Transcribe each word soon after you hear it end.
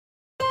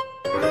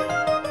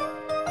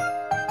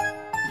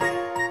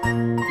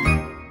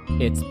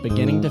It's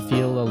beginning to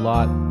feel a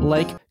lot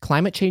like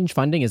climate change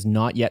funding is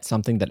not yet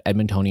something that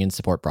Edmontonians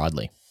support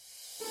broadly.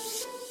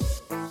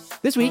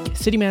 This week,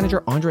 City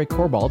Manager Andre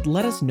Corbould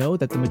let us know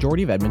that the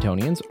majority of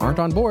Edmontonians aren't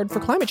on board for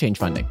climate change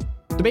funding.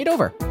 Debate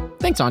over.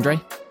 Thanks, Andre.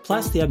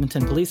 Plus, the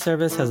Edmonton Police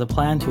Service has a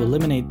plan to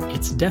eliminate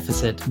its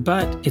deficit,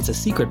 but it's a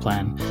secret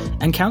plan.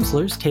 And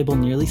councillors table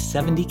nearly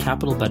 70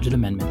 capital budget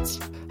amendments.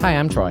 Hi,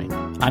 I'm Troy.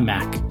 I'm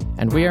Mac.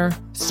 And we're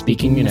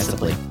Speaking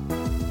Municipally.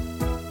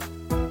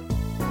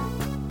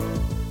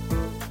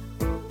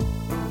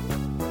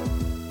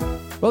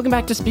 Welcome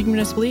back to Speaking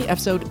Municipally,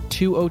 episode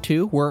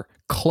 202. We're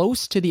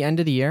close to the end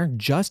of the year,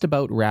 just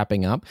about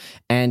wrapping up,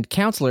 and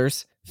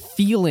councillors,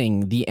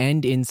 feeling the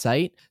end in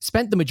sight,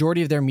 spent the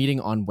majority of their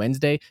meeting on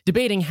Wednesday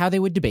debating how they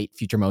would debate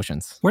future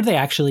motions. Were they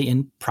actually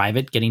in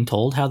private getting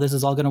told how this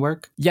is all going to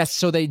work? Yes,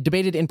 so they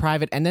debated in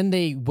private, and then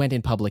they went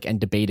in public and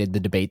debated the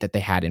debate that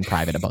they had in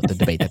private about the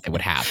debate that they would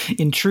have.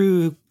 In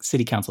true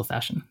city council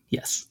fashion,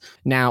 yes.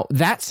 Now,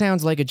 that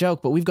sounds like a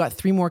joke, but we've got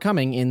 3 more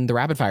coming in the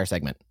rapid fire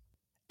segment.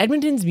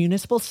 Edmonton's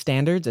municipal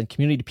standards and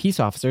community peace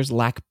officers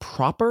lack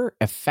proper,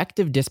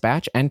 effective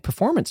dispatch and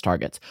performance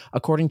targets,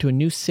 according to a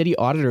new city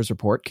auditor's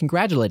report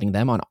congratulating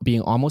them on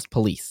being almost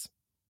police.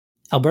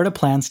 Alberta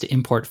plans to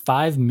import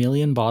 5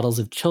 million bottles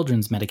of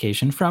children's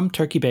medication from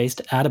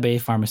Turkey-based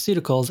Atabay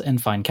Pharmaceuticals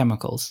and Fine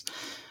Chemicals.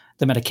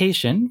 The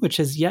medication, which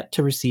has yet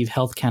to receive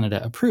Health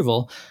Canada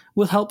approval,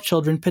 will help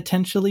children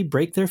potentially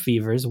break their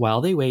fevers while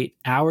they wait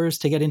hours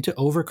to get into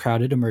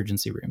overcrowded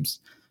emergency rooms.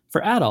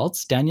 For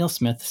adults, Danielle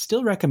Smith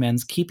still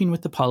recommends keeping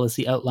with the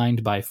policy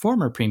outlined by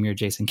former Premier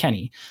Jason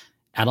Kenney.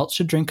 Adults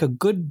should drink a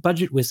good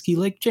budget whiskey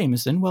like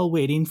Jameson while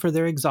waiting for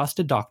their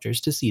exhausted doctors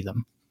to see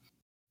them.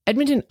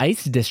 Edmonton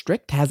Ice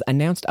District has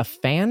announced a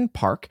fan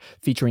park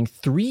featuring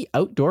 3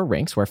 outdoor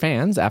rinks where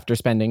fans, after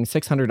spending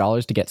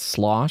 $600 to get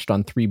sloshed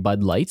on 3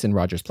 Bud Lights in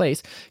Rogers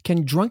Place,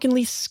 can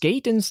drunkenly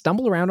skate and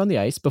stumble around on the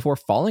ice before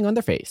falling on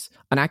their face,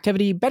 an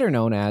activity better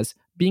known as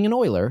being an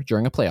Oiler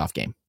during a playoff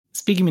game.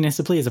 Speaking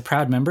Municipally is a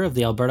proud member of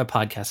the Alberta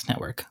Podcast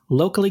Network,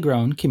 locally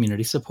grown,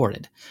 community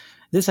supported.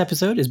 This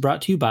episode is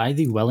brought to you by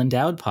the Well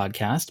Endowed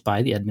Podcast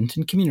by the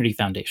Edmonton Community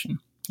Foundation.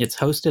 It's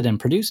hosted and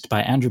produced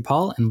by Andrew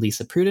Paul and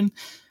Lisa Pruden,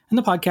 and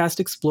the podcast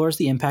explores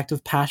the impact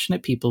of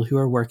passionate people who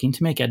are working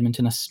to make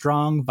Edmonton a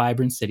strong,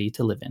 vibrant city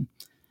to live in.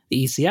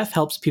 The ECF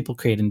helps people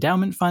create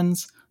endowment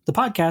funds. The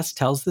podcast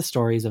tells the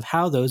stories of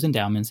how those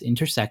endowments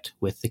intersect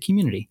with the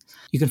community.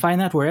 You can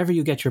find that wherever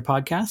you get your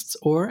podcasts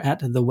or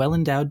at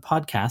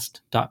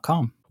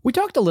thewellendowedpodcast.com. We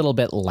talked a little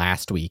bit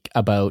last week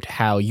about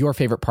how your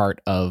favorite part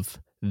of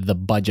the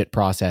budget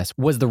process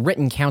was the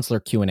written councillor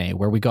Q&A,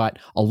 where we got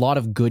a lot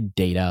of good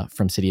data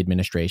from city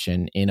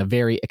administration in a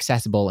very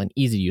accessible and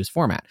easy to use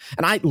format.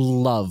 And I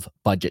love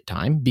budget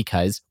time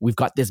because we've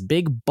got this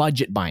big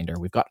budget binder.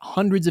 We've got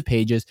hundreds of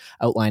pages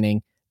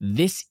outlining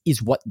this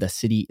is what the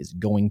city is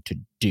going to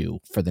do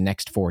for the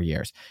next 4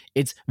 years.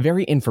 It's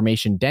very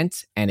information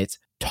dense and it's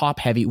top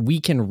heavy. We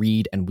can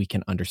read and we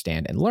can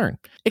understand and learn.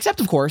 Except,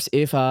 of course,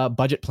 if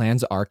budget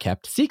plans are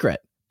kept secret.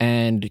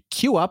 And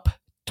cue up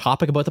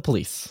topic about the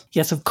police.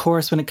 Yes, of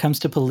course, when it comes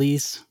to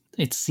police,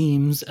 it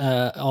seems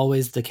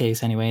always the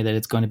case anyway that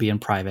it's going to be in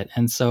private.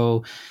 And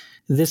so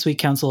this week,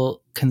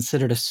 Council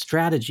considered a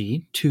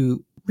strategy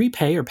to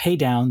repay or pay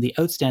down the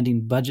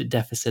outstanding budget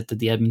deficit that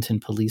the Edmonton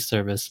Police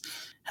Service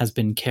has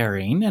been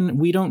carrying. And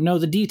we don't know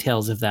the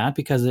details of that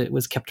because it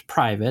was kept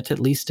private, at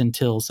least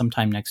until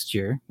sometime next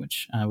year,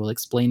 which I will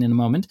explain in a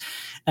moment.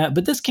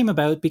 But this came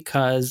about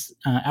because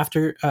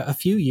after a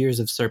few years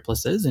of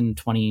surpluses in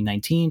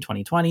 2019,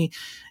 2020,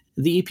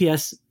 the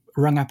EPS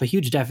rung up a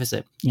huge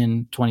deficit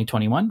in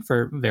 2021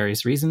 for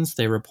various reasons.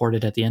 They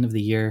reported at the end of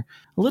the year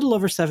a little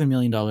over $7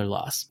 million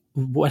loss.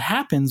 What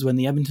happens when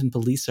the Edmonton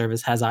Police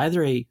Service has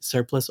either a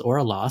surplus or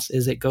a loss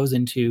is it goes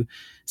into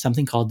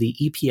something called the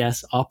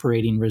EPS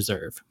Operating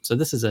Reserve. So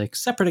this is a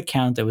separate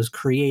account that was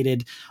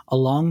created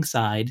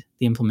alongside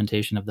the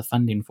implementation of the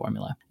funding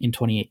formula in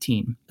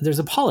 2018. There's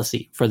a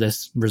policy for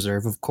this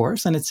reserve, of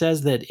course, and it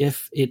says that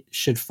if it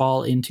should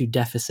fall into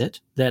deficit,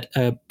 that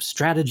a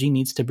strategy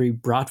needs to be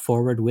brought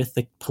forward with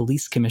the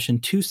Police Commission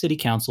to City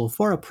Council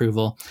for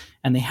approval,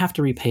 and they have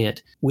to repay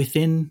it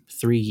within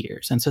 3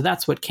 years. And so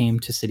that's what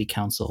came to City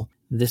Council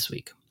this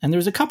week. And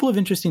there's a couple of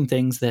interesting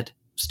things that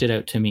stood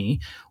out to me.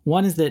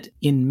 One is that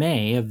in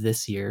May of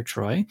this year,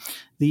 Troy,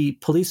 the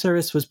police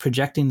service was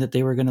projecting that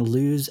they were going to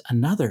lose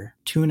another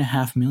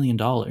 $2.5 million.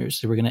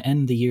 So we're going to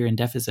end the year in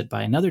deficit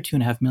by another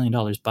 $2.5 million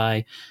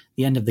by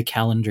the end of the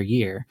calendar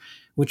year,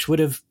 which would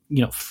have,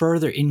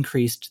 further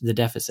increased the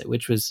deficit,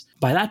 which was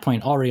by that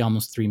point already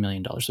almost $3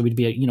 million. So we'd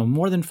be,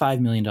 more than $5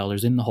 million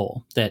in the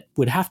hole that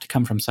would have to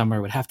come from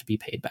somewhere, would have to be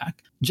paid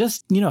back.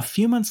 Just, a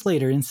few months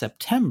later in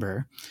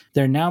September,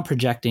 they're now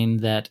projecting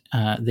that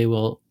they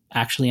will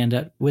actually end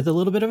up with a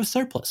little bit of a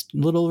surplus, a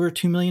little over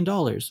 $2 million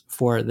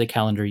for the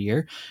calendar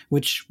year,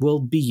 which will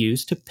be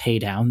used to pay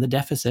down the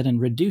deficit and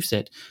reduce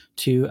it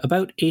to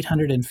about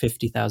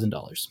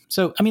 $850,000.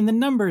 So, the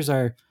numbers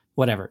are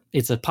whatever.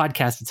 It's a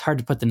podcast. It's hard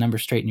to put the number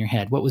straight in your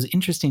head. What was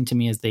interesting to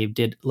me is they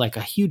did like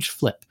a huge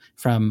flip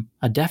from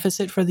a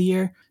deficit for the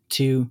year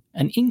to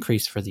an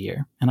increase for the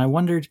year. And I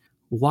wondered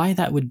why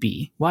that would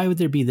be. Why would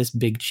there be this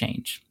big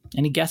change?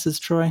 Any guesses,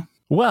 Troy?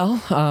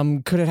 Well,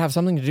 could it have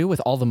something to do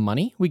with all the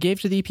money we gave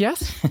to the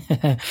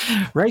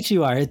EPS? Right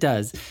you are. It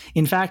does.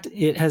 In fact,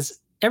 it has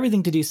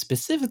everything to do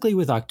specifically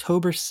with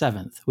October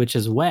 7th, which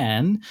is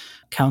when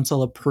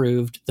Council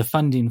approved the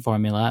funding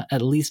formula,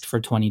 at least for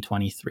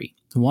 2023.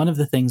 One of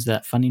the things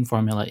that funding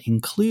formula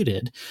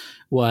included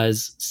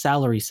was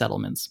salary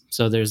settlements.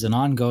 So there's an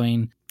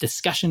ongoing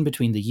discussion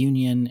between the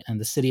union and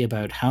the city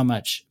about how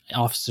much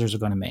officers are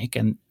going to make.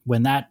 And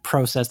when that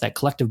process, that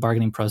collective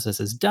bargaining process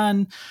is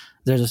done,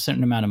 there's a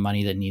certain amount of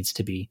money that needs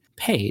to be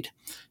paid.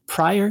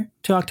 Prior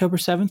to October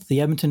 7th,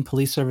 the Edmonton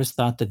Police Service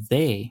thought that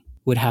they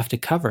would have to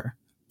cover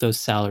those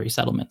salary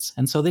settlements.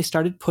 And so they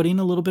started putting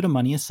a little bit of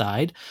money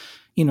aside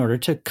in order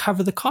to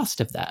cover the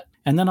cost of that.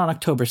 And then on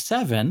October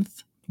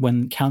 7th,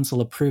 when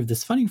council approved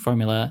this funding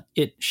formula,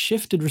 it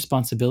shifted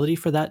responsibility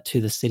for that to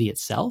the city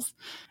itself.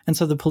 And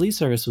so the police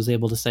service was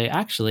able to say,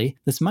 actually,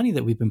 this money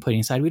that we've been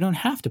putting aside, we don't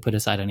have to put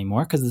aside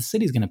anymore because the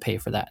city's going to pay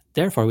for that.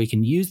 Therefore, we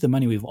can use the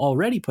money we've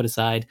already put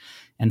aside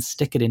and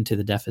stick it into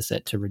the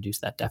deficit to reduce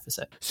that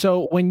deficit.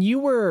 So when you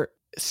were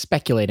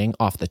speculating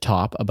off the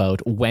top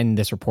about when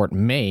this report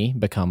may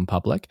become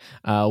public,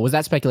 was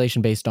that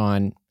speculation based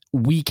on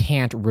we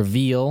can't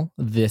reveal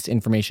this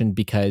information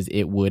because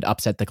it would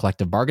upset the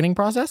collective bargaining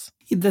process?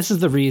 This is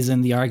the reason,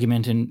 the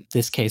argument in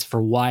this case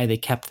for why they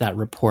kept that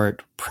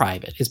report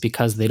private is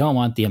because they don't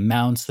want the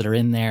amounts that are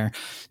in there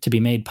to be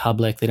made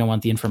public. They don't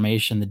want the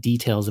information, the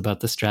details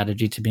about the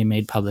strategy to be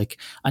made public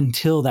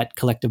until that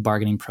collective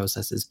bargaining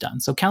process is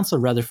done. So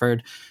Councillor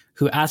Rutherford,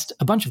 who asked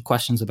a bunch of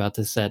questions about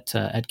this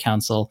at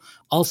council,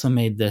 also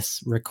made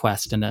this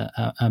request and an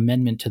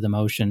amendment to the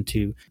motion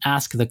to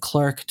ask the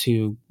clerk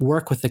to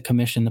work with the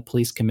commission, the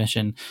police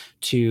commission,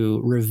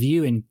 to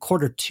review in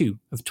Q2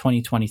 of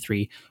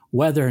 2023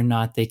 whether or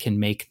not they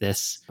can make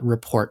this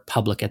report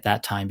public at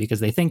that time, because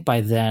they think by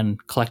then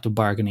collective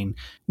bargaining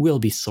will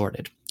be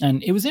sorted.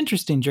 And it was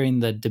interesting during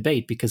the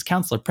debate because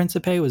Councillor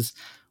Principe was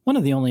one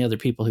of the only other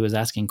people who was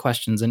asking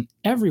questions, and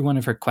every one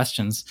of her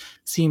questions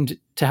seemed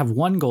to have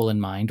one goal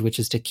in mind, which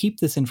is to keep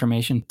this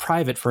information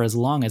private for as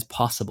long as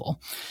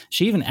possible.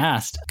 She even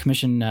asked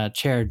Commission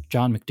Chair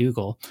John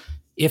McDougall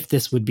if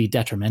this would be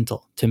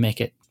detrimental to make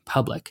it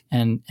public.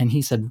 And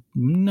he said,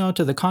 no,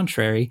 to the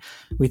contrary,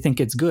 we think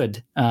it's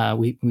good.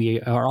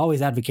 We are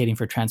always advocating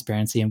for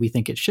transparency, and we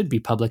think it should be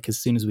public as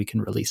soon as we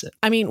can release it.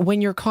 I mean, when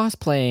you're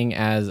cosplaying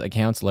as a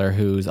counselor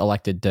who's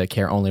elected to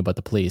care only about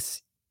the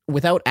police,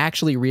 without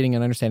actually reading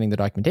and understanding the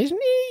documentation,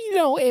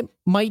 it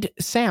might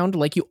sound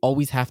like you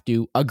always have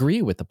to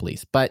agree with the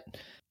police. But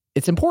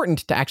it's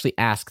important to actually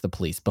ask the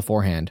police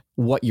beforehand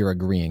what you're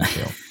agreeing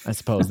to. I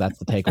suppose that's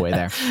the takeaway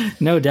there.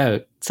 No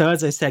doubt. So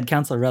as I said,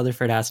 Councillor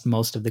Rutherford asked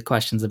most of the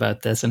questions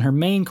about this. And her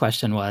main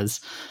question was,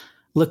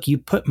 look, you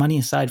put money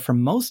aside for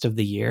most of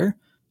the year.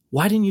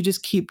 Why didn't you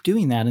just keep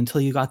doing that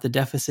until you got the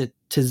deficit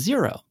to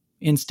zero?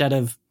 Instead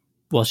of,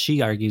 well,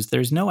 she argues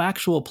there's no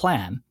actual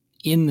plan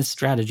in the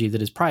strategy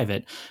that is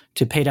private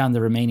to pay down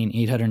the remaining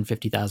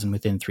 $850,000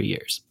 within 3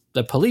 years.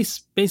 The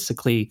police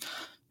basically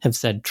have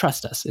said,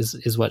 trust us,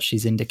 is what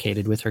she's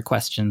indicated with her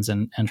questions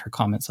and her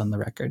comments on the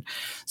record.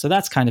 So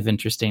that's kind of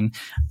interesting.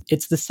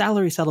 It's the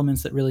salary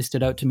settlements that really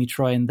stood out to me,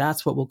 Troy, and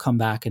that's what will come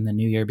back in the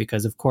new year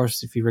because, of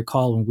course, if you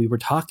recall, when we were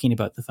talking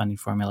about the funding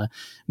formula,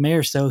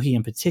 Mayor Sohi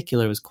in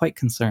particular was quite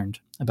concerned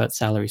about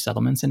salary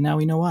settlements, and now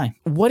we know why.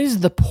 What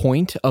is the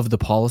point of the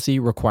policy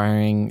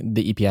requiring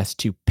the EPS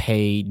to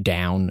pay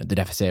down the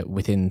deficit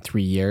within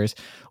 3 years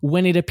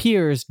when it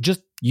appears,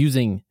 just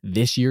using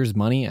this year's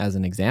money as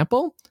an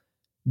example,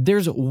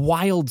 there's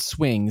wild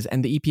swings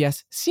and the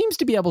EPS seems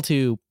to be able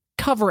to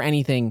cover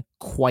anything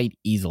quite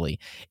easily?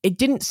 It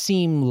didn't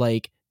seem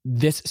like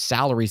this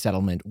salary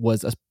settlement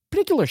was a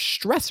particular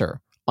stressor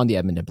on the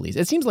Edmonton Police.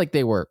 It seems like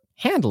they were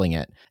handling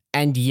it,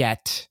 and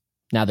yet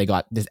now they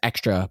got this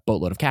extra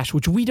boatload of cash,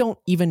 which we don't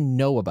even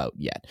know about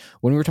yet.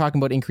 When we were talking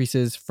about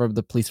increases for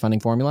the police funding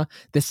formula,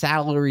 the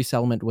salary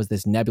settlement was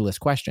this nebulous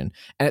question.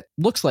 And it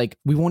looks like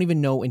we won't even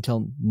know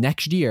until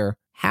next year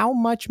how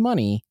much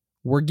money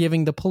we're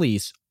giving the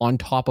police on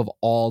top of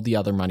all the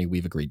other money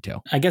we've agreed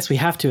to. I guess we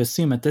have to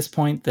assume at this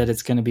point that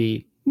it's going to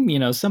be,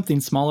 something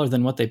smaller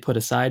than what they put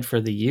aside for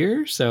the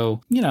year.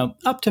 So,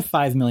 up to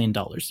 $5 million,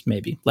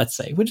 maybe, let's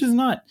say, which is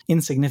not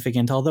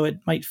insignificant, although it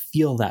might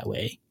feel that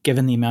way,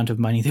 given the amount of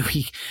money that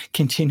we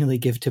continually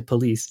give to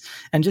police.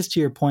 And just to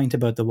your point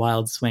about the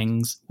wild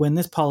swings, when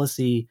this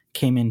policy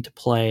came into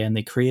play and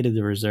they created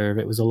the reserve,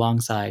 it was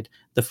alongside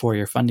the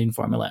 4-year funding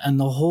formula. And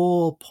the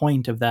whole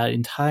point of that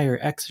entire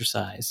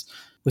exercise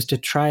was to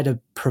try to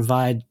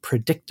provide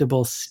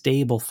predictable,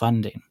 stable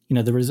funding.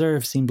 The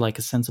reserve seemed like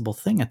a sensible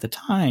thing at the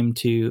time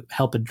to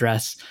help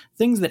address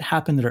things that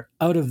happen that are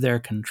out of their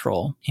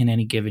control in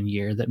any given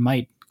year that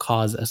might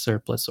cause a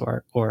surplus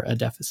or a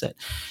deficit.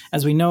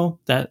 As we know,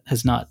 that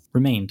has not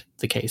remained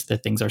the case,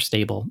 that things are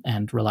stable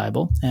and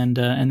reliable,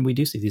 and we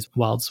do see these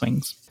wild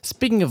swings.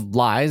 Speaking of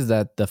lies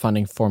that the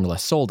funding formula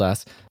sold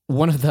us,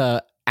 one of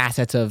the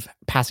assets of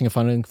passing a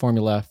funding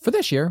formula for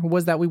this year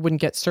was that we wouldn't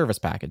get service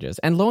packages.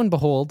 And lo and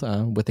behold,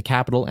 with the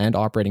capital and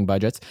operating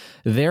budgets,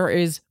 there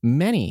is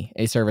many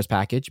a service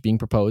package being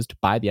proposed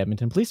by the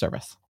Edmonton Police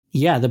Service.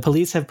 Yeah, the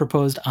police have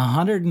proposed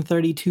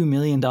 $132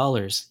 million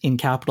in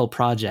capital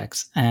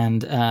projects.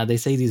 And they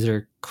say these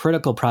are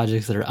critical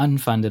projects that are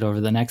unfunded over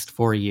the next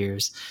 4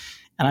 years.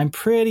 And I'm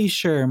pretty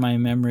sure my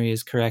memory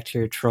is correct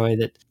here, Troy,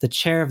 that the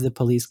chair of the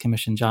Police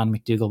Commission, John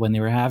McDougall, when they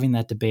were having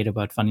that debate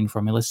about funding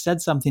formulas,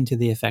 said something to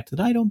the effect that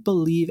I don't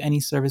believe any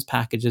service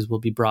packages will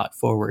be brought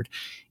forward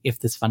if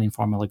this funding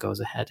formula goes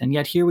ahead. And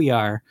yet here we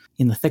are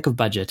in the thick of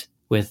budget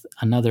with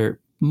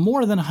another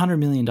more than $100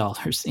 million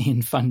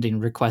in funding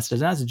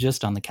requested. And that's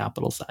just on the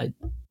capital side.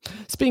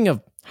 Speaking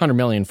of $100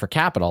 million for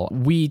capital,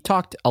 we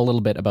talked a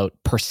little bit about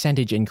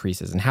percentage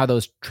increases and how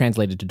those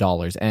translated to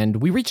dollars. And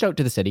we reached out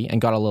to the city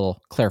and got a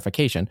little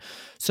clarification.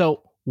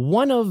 So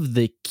one of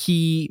the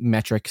key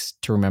metrics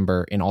to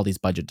remember in all these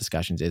budget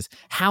discussions is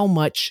how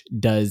much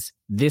does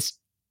this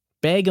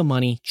bag of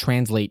money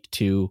translate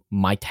to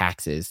my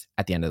taxes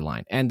at the end of the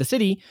line? And the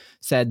city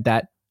said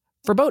that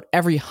for about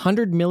every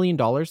 $100 million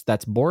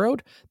that's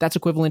borrowed, that's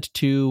equivalent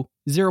to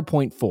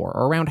 0.4 or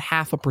around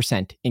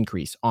 0.5%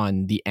 increase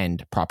on the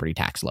end property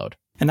tax load.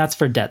 And that's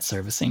for debt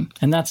servicing.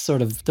 And that's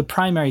sort of the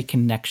primary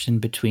connection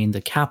between the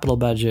capital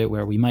budget,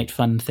 where we might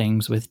fund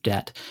things with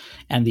debt,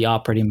 and the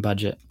operating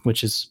budget,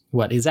 which is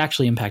what is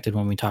actually impacted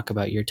when we talk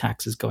about your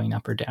taxes going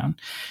up or down.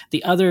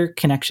 The other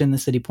connection the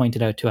city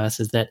pointed out to us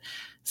is that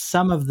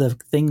some of the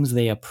things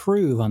they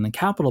approve on the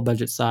capital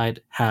budget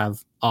side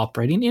have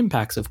operating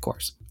impacts, of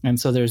course. And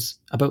so there's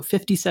about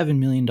 $57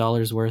 million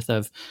worth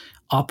of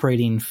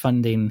operating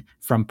funding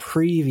from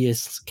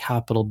previous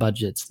capital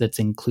budgets that's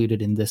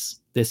included in this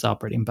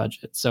operating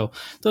budget. So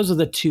those are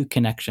the two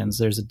connections.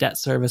 There's a debt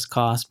service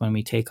cost when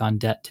we take on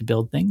debt to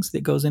build things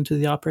that goes into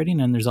the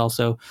operating, and there's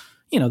also,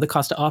 the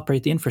cost to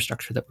operate the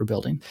infrastructure that we're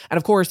building. And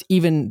of course,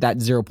 even that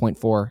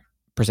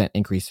 0.4%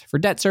 increase for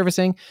debt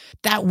servicing,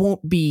 that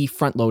won't be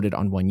front loaded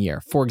on 1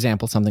 year. For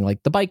example, something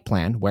like the bike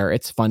plan, where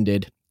it's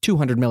funded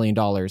 $200 million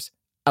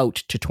out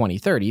to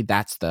 2030,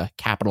 that's the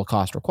capital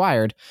cost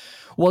required.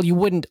 Well, you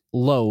wouldn't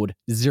load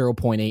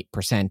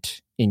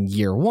 0.8% in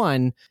year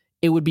one.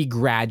 It would be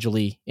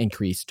gradually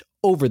increased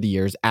over the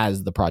years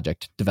as the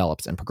project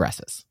develops and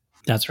progresses.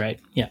 That's right.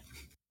 Yeah.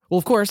 Well,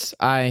 of course,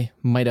 I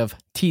might have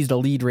teased a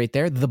lead right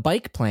there. The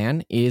bike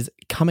plan is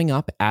coming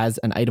up as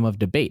an item of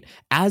debate.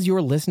 As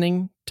you're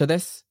listening to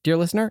this, dear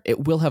listener,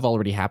 it will have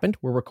already happened.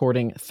 We're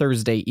recording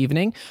Thursday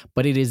evening,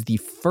 but it is the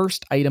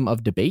first item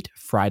of debate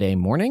Friday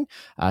morning.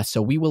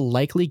 So we will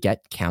likely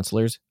get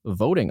councillors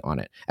voting on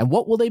it. And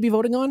what will they be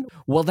voting on?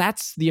 Well,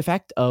 that's the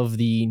effect of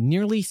the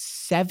nearly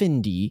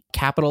 70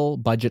 capital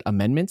budget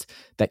amendments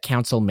that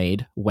council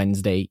made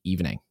Wednesday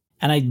evening.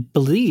 And I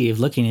believe,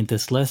 looking at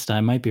this list,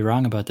 I might be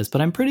wrong about this,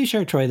 but I'm pretty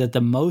sure, Troy, that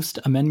the most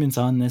amendments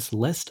on this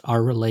list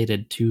are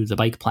related to the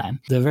bike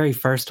plan. The very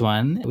first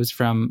one was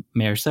from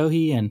Mayor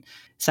Sohi and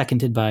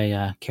seconded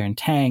by Karen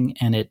Tang,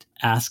 and it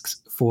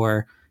asks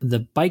for the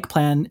bike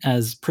plan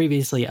as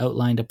previously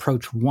outlined,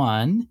 Approach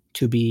 1,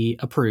 to be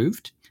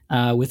approved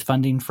with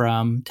funding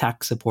from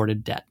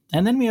tax-supported debt.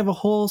 And then we have a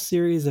whole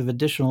series of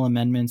additional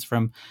amendments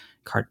from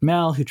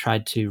Cartmel, who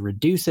tried to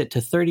reduce it to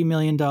 $30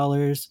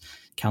 million.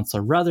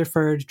 Councillor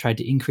Rutherford tried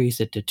to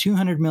increase it to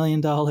 $200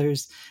 million.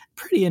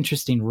 Pretty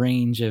interesting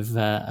range of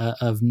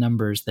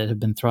numbers that have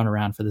been thrown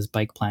around for this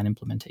bike plan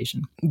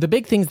implementation. The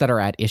big things that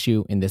are at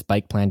issue in this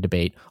bike plan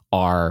debate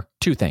are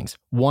two things.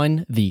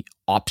 One, the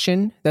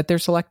option that they're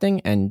selecting,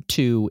 and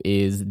two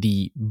is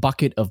the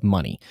bucket of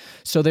money.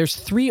 So there's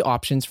three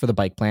options for the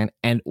bike plan,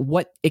 and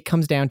what it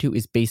comes down to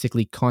is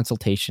basically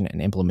consultation and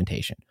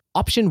implementation.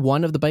 Option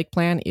 1 of the bike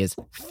plan is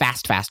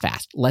fast, fast,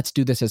 fast. Let's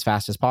do this as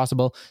fast as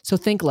possible. So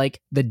think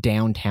like the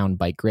downtown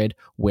bike grid,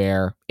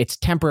 where it's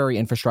temporary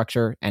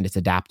infrastructure and it's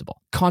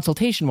adaptable.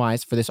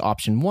 Consultation-wise, for this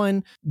option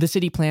 1, the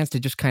city plans to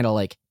just kind of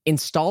like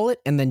install it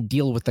and then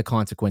deal with the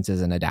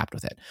consequences and adapt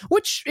with it,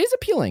 which is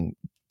appealing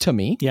to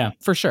me. Yeah,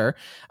 for sure.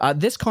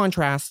 This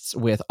contrasts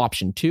with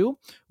option 2,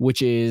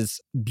 which is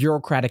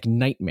bureaucratic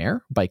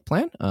nightmare bike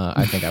plan.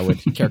 I think I would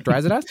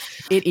characterize it as.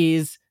 It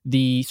is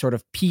the sort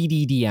of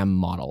PDDM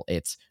model.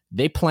 It's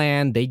they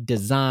plan, they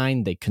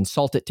design, they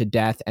consult it to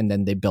death, and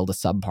then they build a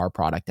subpar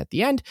product at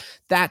the end.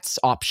 That's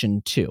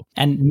option 2.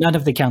 And none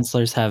of the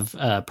councillors have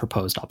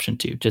proposed option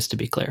 2, just to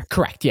be clear.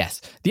 Correct, yes.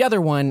 The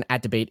other one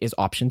at debate is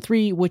option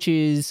 3, which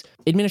is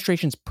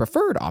administration's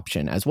preferred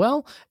option as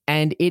well.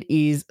 And it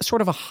is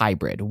sort of a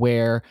hybrid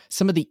where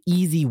some of the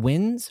easy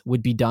wins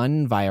would be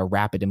done via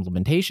rapid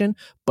implementation,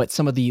 but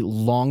some of the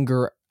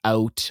longer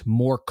out,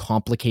 more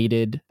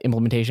complicated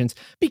implementations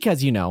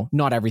because,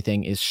 not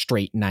everything is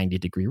straight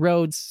 90-degree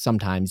roads.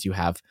 Sometimes you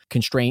have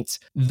constraints.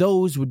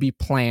 Those would be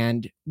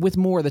planned with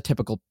more of the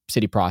typical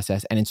city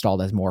process and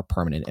installed as more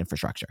permanent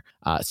infrastructure.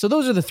 So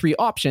those are the three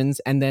options.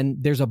 And then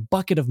there's a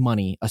bucket of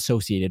money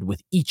associated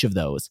with each of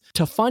those.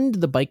 To fund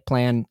the bike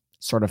plan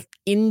sort of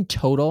in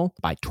total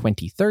by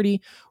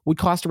 2030 would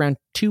cost around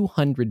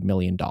 $200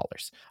 million.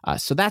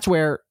 So that's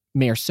where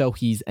Mayor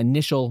Sohi's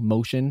initial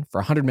motion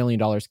for $100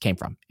 million came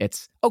from.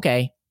 It's,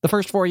 okay, the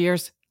first 4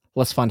 years,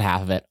 let's fund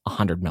half of it,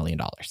 $100 million.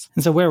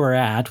 And so where we're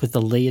at with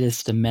the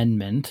latest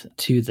amendment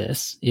to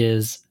this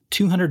is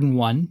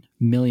 $201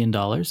 million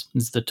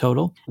is the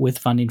total with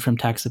funding from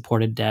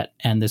tax-supported debt,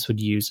 and this would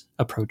use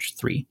Approach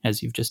 3,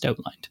 as you've just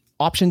outlined.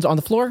 Options on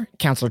the floor,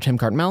 Councillor Tim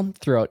Cartmel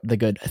threw out the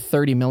good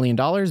 $30 million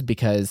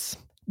because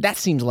that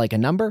seems like a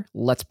number.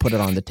 Let's put it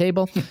on the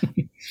table.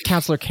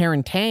 Councillor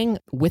Karen Tang,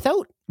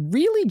 without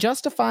really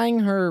justifying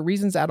her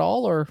reasons at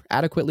all or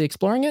adequately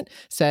exploring it,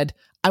 said,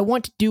 I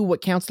want to do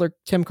what Councillor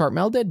Tim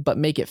Cartmel did, but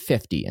make it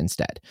 50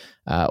 instead.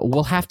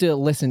 We'll have to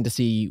listen to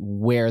see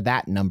where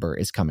that number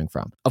is coming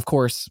from. Of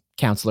course,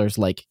 councillors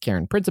like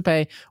Karen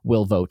Principe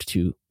will vote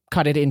to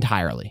cut it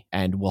entirely,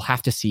 and we'll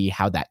have to see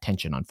how that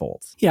tension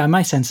unfolds. Yeah,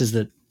 my sense is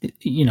that,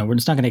 we're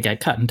just not going to get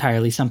cut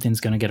entirely. Something's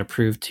going to get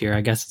approved here.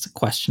 I guess it's a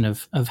question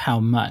of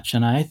how much.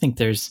 And I think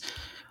there's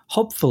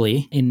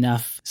hopefully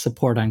enough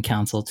support on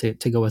council to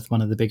go with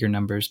one of the bigger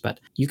numbers,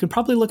 but you can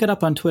probably look it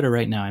up on Twitter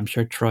right now. I'm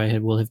sure Troy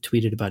will have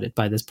tweeted about it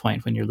by this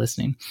point when you're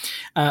listening.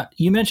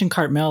 You mentioned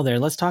Cartmel there.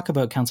 Let's talk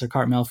about Councillor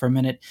Cartmel for a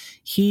minute.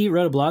 He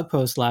wrote a blog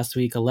post last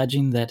week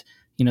alleging that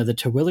the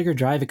Terwilliger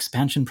Drive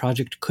expansion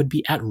project could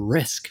be at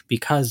risk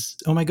because,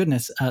 oh my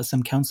goodness,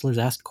 some councillors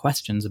asked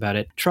questions about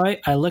it.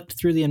 Troy, I looked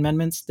through the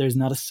amendments. There's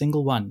not a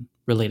single one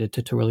related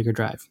to Terwilliger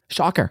Drive.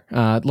 Shocker.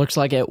 Looks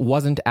like it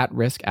wasn't at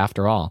risk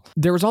after all.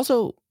 There was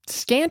also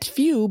scant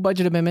few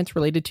budget amendments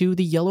related to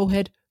the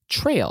Yellowhead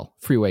Trail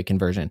freeway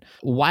conversion.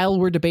 While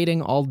we're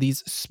debating all these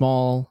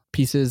small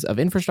pieces of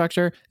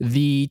infrastructure,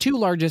 the two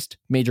largest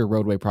major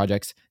roadway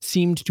projects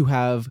seemed to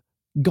have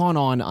gone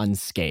on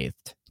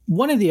unscathed.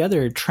 One of the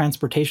other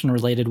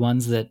transportation-related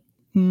ones that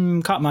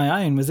caught my eye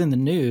and was in the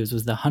news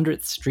was the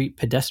 100th Street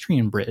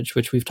pedestrian bridge,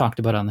 which we've talked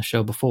about on the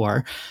show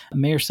before.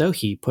 Mayor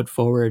Sohi put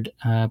forward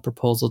a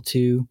proposal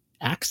to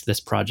axe this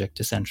project,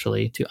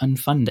 essentially, to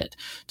unfund it,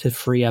 to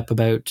free up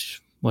about,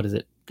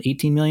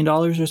 $18 million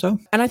or so?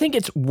 And I think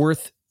it's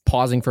worth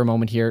pausing for a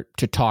moment here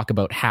to talk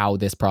about how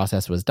this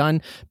process was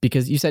done,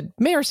 because you said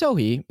Mayor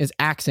Sohi is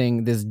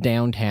axing this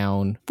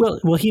downtown.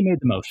 Well, he made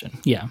the motion.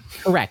 Yeah.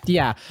 Correct.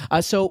 Yeah.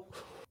 So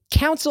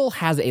council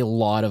has a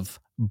lot of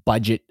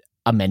budget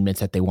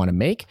amendments that they want to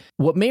make.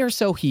 What Mayor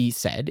Sohi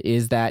said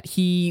is that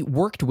he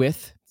worked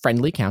with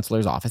friendly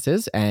councillors'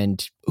 offices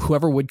and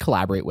whoever would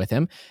collaborate with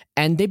him,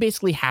 and they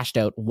basically hashed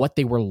out what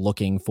they were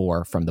looking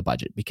for from the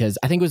budget, because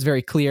I think it was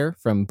very clear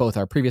from both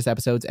our previous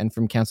episodes and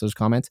from councillors'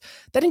 comments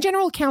that in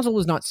general, council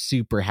was not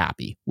super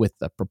happy with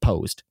the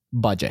proposed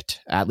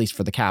budget, at least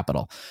for the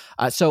capital.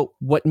 So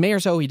what Mayor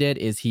Sohi did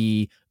is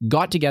he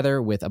got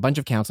together with a bunch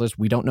of councillors,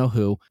 we don't know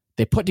who,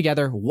 they put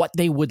together what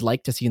they would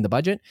like to see in the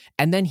budget,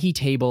 and then he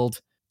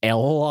tabled a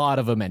lot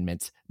of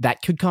amendments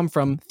that could come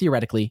from,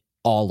 theoretically,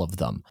 all of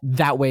them.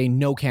 That way,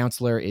 no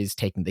councillor is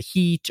taking the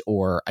heat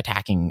or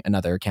attacking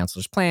another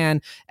councillor's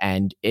plan,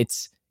 and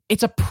it's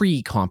a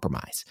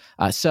pre-compromise.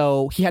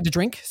 So he had to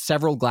drink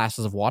several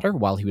glasses of water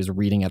while he was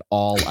reading it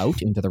all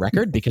out into the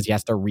record, because he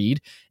has to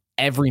read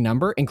every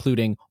number,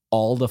 including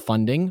all the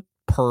funding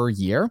per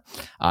year.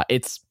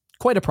 It's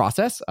quite a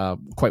process,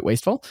 quite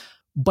wasteful.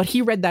 But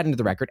he read that into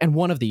the record, and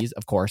one of these,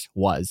 of course,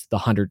 was the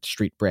 100th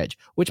Street Bridge,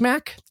 which,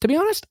 Mac, to be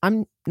honest,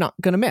 I'm not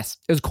going to miss.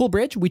 It was a cool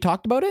bridge. We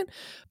talked about it,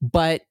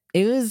 but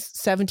it was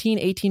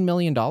 $18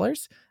 million,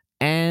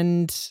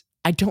 and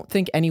I don't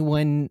think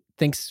anyone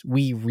thinks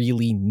we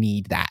really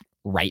need that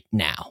right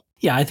now.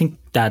 Yeah, I think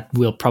that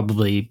will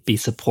probably be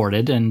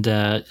supported. And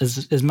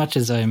as much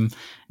as I'm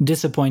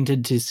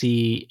disappointed to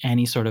see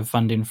any sort of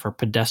funding for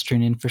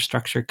pedestrian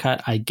infrastructure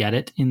cut, I get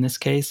it in this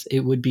case.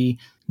 It would be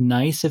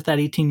nice if that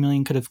 18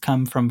 million could have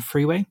come from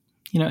freeway,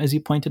 as you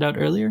pointed out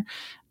earlier.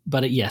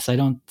 But yes, I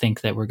don't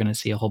think that we're going to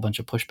see a whole bunch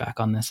of pushback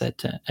on this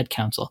at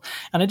council.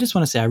 And I just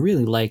want to say I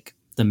really like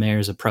the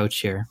mayor's approach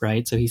here,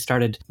 right? So he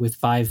started with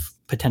 5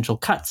 potential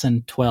cuts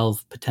and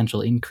 12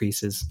 potential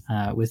increases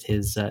with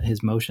his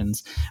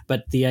motions.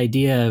 But the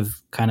idea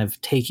of kind of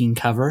taking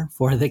cover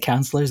for the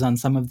councillors on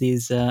some of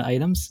these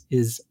items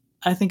is,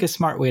 I think, a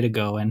smart way to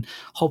go. And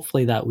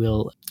hopefully that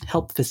will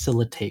help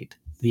facilitate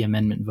the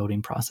amendment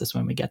voting process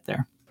when we get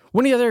there.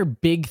 One of the other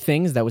big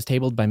things that was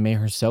tabled by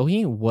Mayor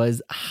Sohi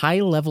was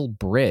high-level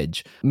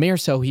bridge. Mayor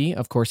Sohi,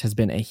 of course, has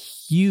been a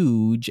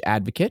huge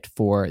advocate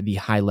for the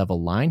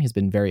high-level line. He's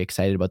been very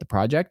excited about the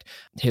project.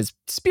 His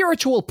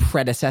spiritual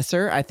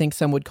predecessor, I think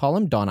some would call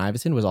him, Don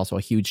Iveson, was also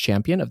a huge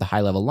champion of the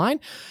high-level line.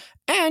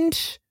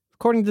 And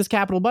according to this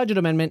capital budget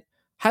amendment,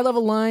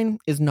 high-level line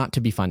is not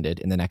to be funded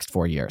in the next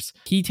 4 years.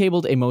 He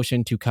tabled a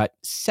motion to cut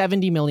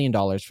 $70 million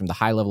from the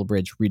high-level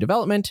bridge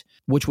redevelopment,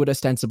 which would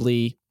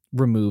ostensibly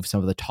remove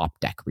some of the top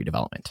deck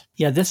redevelopment.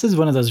 Yeah, this is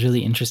one of those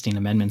really interesting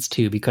amendments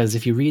too, because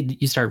if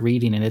you start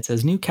reading and it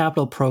says new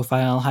capital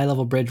profile,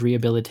 high-level bridge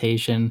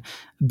rehabilitation,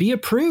 be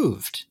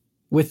approved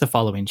with the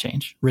following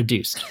change: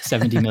 reduced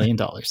 $70 million.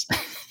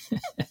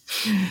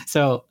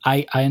 So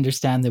I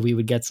understand that we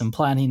would get some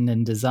planning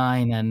and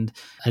design and,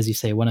 as you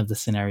say, one of the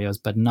scenarios,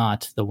 but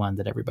not the one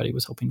that everybody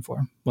was hoping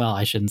for. Well,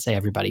 I shouldn't say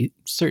everybody.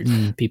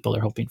 Certain people are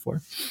hoping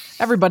for.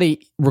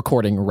 Everybody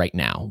recording right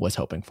now was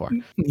hoping for.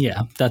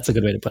 Yeah, that's a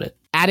good way to put it.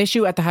 At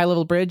issue at the high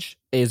level bridge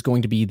is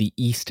going to be the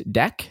east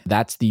deck.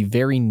 That's the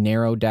very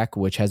narrow deck,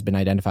 which has been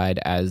identified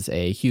as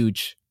a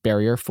huge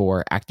barrier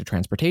for active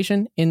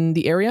transportation in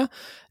the area.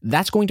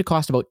 That's going to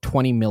cost about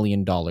 $20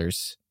 million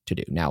to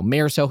do. Now,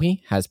 Mayor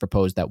Sohi has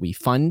proposed that we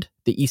fund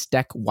the east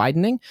deck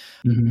widening.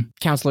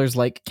 Councillors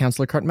like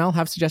Councillor Cartmel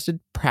have suggested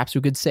perhaps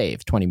we could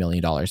save $20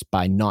 million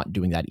by not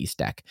doing that east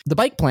deck. The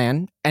bike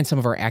plan and some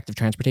of our active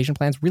transportation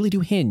plans really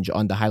do hinge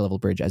on the high level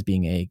bridge as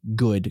being a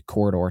good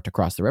corridor to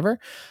cross the river.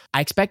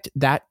 I expect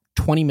that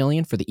 $20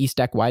 million for the east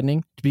deck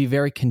widening to be a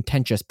very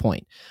contentious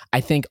point.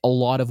 I think a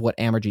lot of what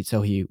Amarjeet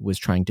Sohi was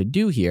trying to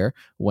do here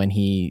when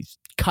he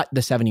cut the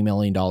 $70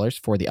 million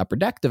for the upper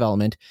deck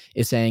development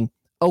is saying,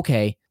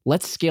 okay,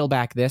 let's scale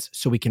back this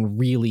so we can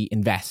really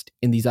invest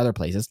in these other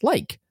places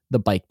like the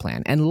bike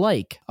plan and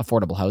like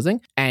affordable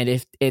housing. And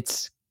if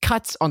it's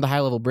cuts on the high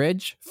level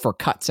bridge for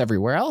cuts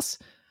everywhere else,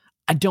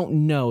 I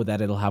don't know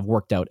that it'll have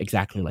worked out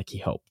exactly like he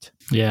hoped.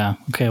 Yeah.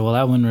 Okay. Well,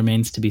 that one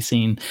remains to be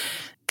seen.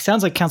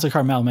 Sounds like Councillor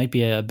Cartmel might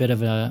be a bit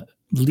of a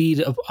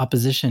lead of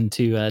opposition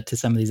to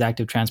some of these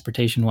active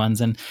transportation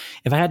ones. And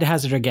if I had to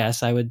hazard a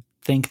guess, I would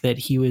think that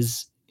he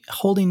was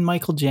holding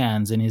Michael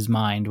Jans in his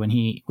mind when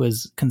he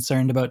was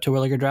concerned about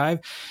Terwilliger Drive.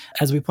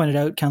 As we pointed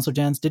out, Councillor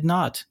Jans did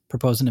not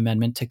propose an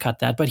amendment to cut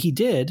that, but he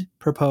did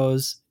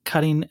propose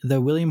cutting the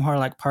William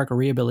Horlock Park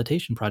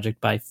Rehabilitation Project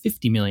by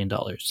 $50 million.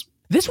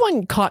 This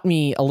one caught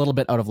me a little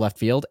bit out of left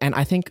field, and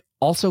I think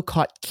also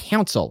caught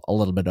council a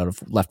little bit out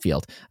of left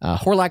field.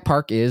 Horlock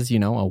Park is,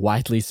 a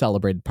widely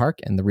celebrated park,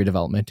 and the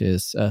redevelopment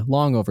is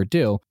long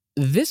overdue.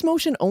 This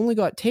motion only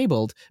got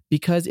tabled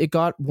because it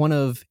got one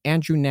of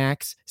Andrew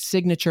Knack's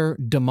signature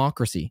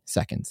democracy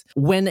seconds.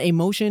 When a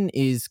motion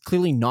is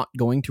clearly not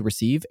going to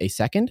receive a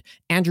second,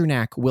 Andrew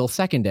Knack will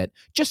second it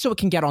just so it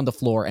can get on the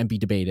floor and be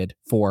debated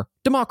for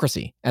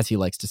democracy, as he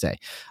likes to say.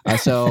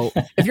 So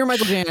if you're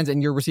Michael Jans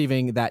and you're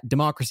receiving that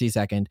democracy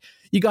second,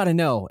 you got to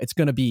know it's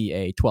going to be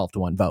a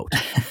 12-1 vote.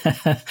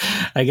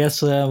 I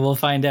guess we'll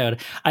find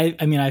out. I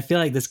mean, I feel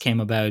like this came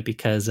about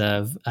because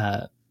of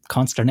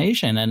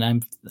consternation,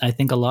 and I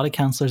think a lot of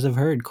councillors have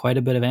heard quite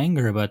a bit of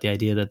anger about the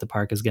idea that the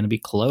park is going to be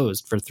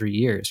closed for 3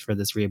 years for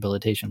this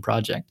rehabilitation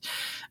project.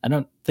 I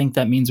don't think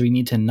that means we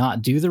need to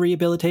not do the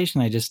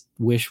rehabilitation. I just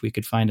wish we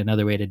could find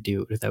another way to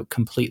do it without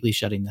completely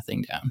shutting the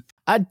thing down.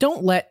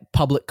 Don't let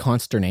public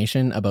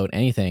consternation about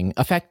anything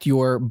affect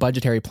your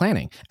budgetary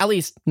planning, at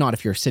least not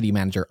if you're city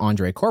manager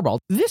Andre Corbould.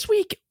 This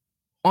week,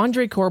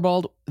 Andre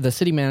Corbould, the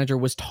city manager,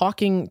 was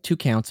talking to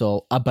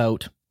council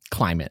about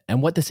climate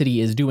and what the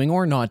city is doing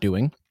or not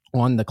doing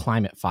on the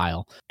climate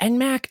file. And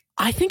Mac,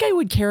 I think I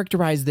would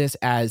characterize this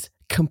as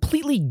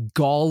completely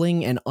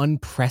galling and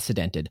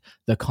unprecedented,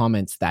 the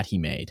comments that he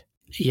made.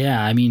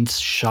 Yeah, I mean,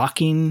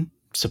 shocking,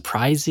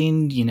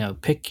 surprising,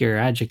 pick your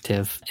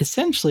adjective.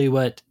 Essentially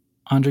what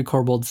Andre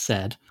Corbould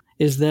said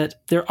is that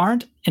there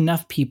aren't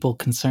enough people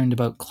concerned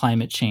about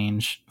climate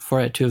change for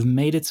it to have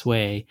made its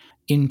way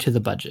into the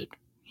budget.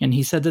 And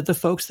he said that the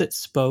folks that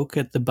spoke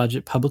at the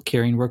budget public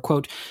hearing were,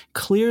 quote,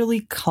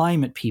 clearly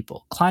climate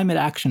people, climate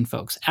action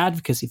folks,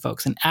 advocacy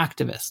folks, and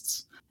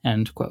activists,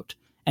 end quote.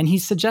 And he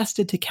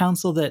suggested to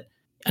council that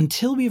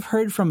until we've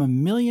heard from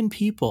 1 million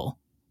people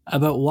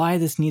about why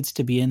this needs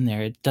to be in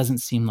there, it doesn't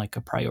seem like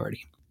a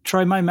priority.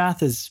 Troy, my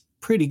math is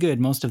pretty good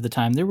most of the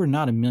time. There were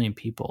not 1 million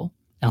people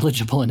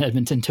eligible in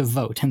Edmonton to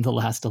vote in the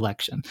last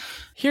election.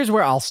 Here's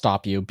where I'll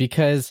stop you,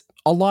 because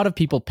a lot of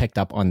people picked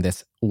up on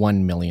this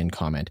 1 million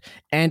comment.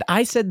 And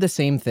I said the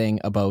same thing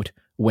about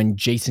when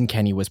Jason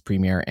Kenney was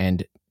premier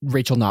and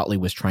Rachel Notley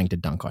was trying to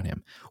dunk on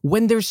him.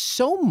 When there's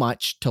so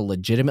much to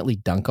legitimately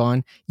dunk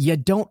on, you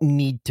don't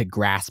need to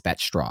grasp at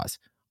straws.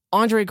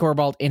 Andre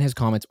Corbould, in his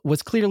comments,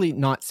 was clearly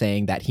not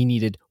saying that he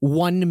needed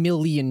 1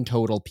 million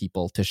total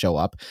people to show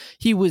up.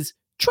 He was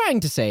trying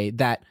to say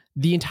that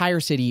the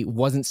entire city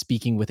wasn't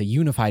speaking with a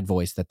unified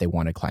voice that they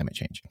wanted climate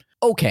change.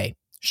 Okay,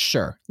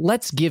 sure,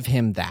 let's give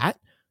him that.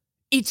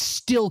 It's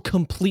still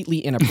completely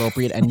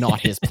inappropriate and not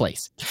his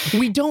place.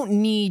 We don't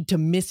need to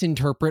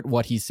misinterpret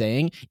what he's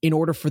saying in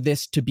order for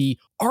this to be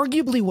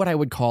arguably what I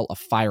would call a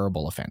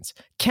fireable offense.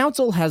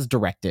 Council has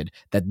directed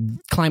that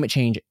climate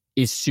change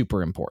is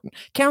super important.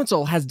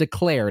 Council has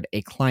declared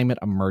a climate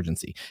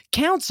emergency.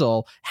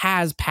 Council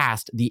has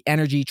passed the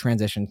energy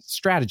transition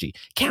strategy.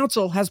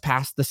 Council has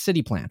passed the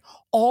city plan,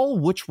 all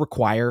which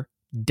require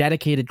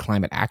dedicated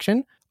climate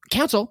action.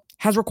 Council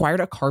has required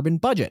a carbon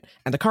budget,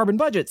 and the carbon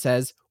budget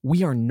says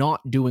we are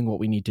not doing what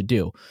we need to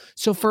do.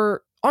 So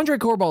for Andre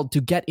Corbould to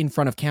get in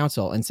front of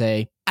council and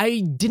say, I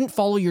didn't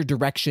follow your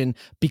direction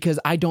because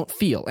I don't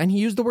feel, and he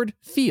used the word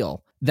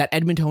feel, that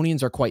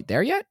Edmontonians are quite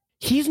there yet.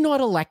 He's not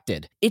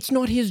elected. It's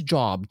not his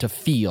job to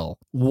feel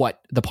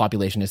what the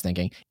population is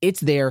thinking. It's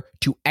there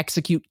to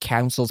execute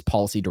council's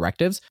policy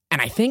directives.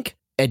 And I think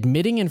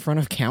admitting in front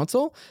of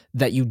council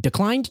that you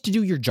declined to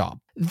do your job,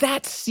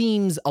 that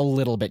seems a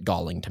little bit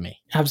galling to me.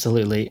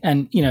 Absolutely.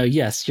 And,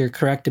 yes, you're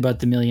correct about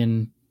the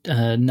million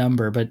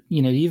number, but,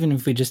 even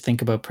if we just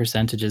think about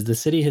percentages, the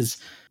city has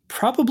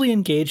probably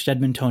engaged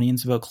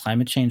Edmontonians about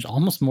climate change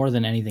almost more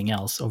than anything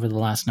else over the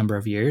last number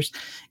of years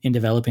in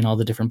developing all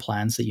the different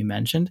plans that you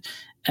mentioned.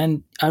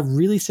 And a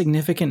really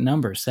significant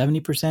number,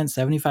 70%,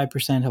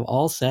 75% have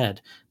all said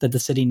that the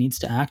city needs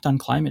to act on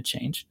climate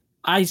change.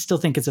 I still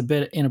think it's a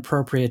bit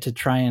inappropriate to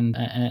try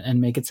and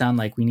make it sound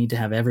like we need to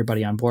have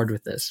everybody on board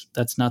with this.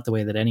 That's not the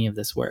way that any of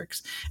this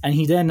works. And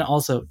he then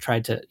also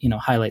tried to,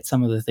 highlight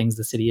some of the things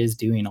the city is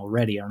doing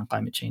already on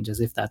climate change, as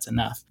if that's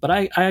enough. But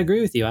I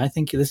agree with you. I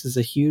think this is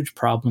a huge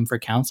problem for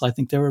council. I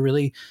think they were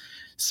really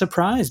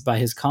surprised by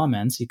his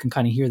comments. You can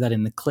kind of hear that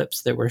in the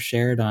clips that were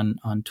shared on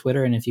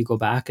Twitter. And if you go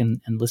back and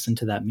listen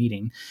to that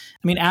meeting,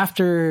 I mean,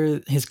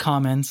 after his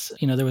comments,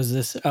 there was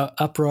this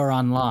uproar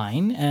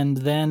online. And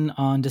then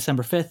on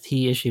December 5th,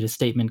 he issued a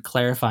statement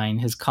clarifying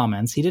his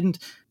comments. He didn't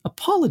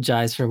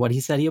apologize for what he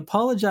said. He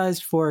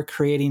apologized for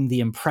creating the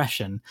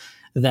impression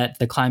that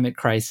the climate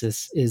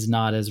crisis is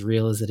not as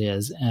real as it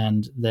is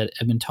and that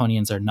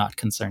Edmontonians are not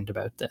concerned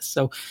about this.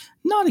 So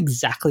not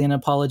exactly an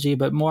apology,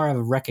 but more of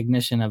a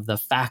recognition of the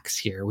facts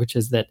here, which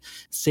is that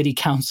City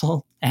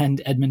Council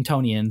and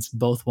Edmontonians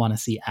both want to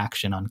see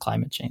action on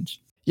climate change.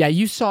 Yeah,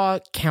 you saw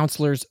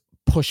councillors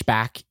push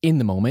back in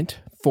the moment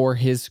for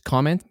his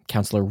comment.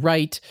 Councillor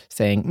Wright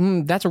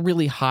saying, that's a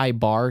really high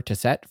bar to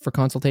set for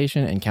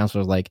consultation. And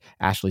councillors like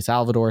Ashley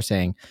Salvador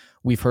saying,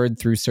 we've heard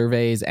through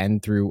surveys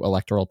and through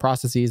electoral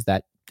processes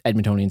that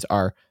Edmontonians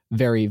are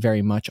very,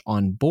 very much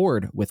on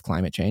board with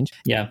climate change.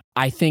 Yeah.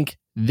 I think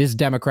this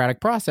democratic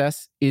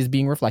process is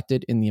being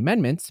reflected in the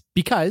amendments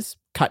because,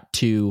 cut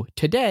to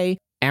today,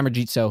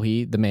 Amarjeet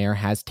Sohi, the mayor,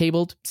 has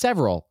tabled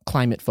several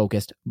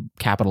climate-focused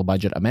capital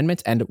budget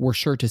amendments, and we're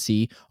sure to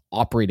see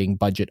operating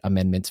budget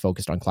amendments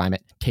focused on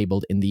climate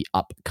tabled in the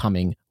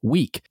upcoming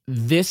week.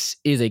 This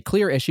is a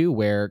clear issue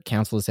where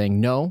council is saying,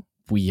 no,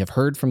 we have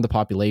heard from the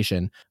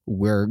population,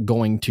 we're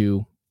going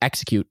to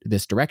execute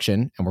this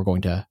direction, and we're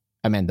going to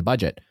amend the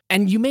budget.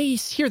 And you may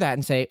hear that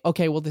and say,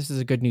 okay, well, this is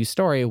a good news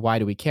story. Why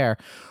do we care?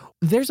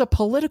 There's a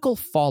political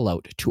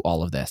fallout to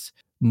all of this.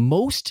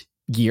 Most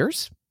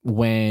years,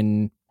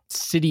 when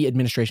city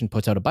administration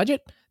puts out a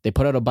budget, they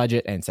put out a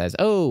budget and says,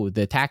 oh,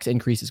 the tax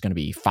increase is going to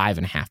be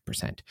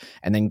 5.5%.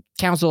 And then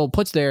council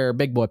puts their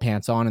big boy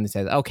pants on and they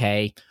says,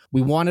 okay,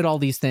 we wanted all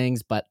these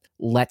things, but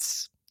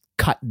let's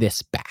cut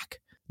this back.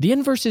 The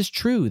inverse is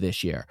true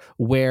this year,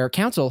 where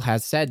council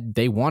has said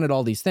they wanted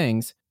all these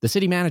things. The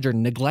city manager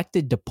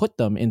neglected to put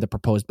them in the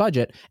proposed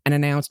budget and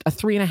announced a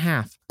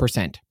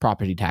 3.5%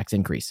 property tax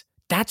increase.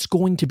 That's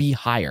going to be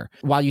higher.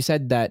 While you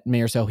said that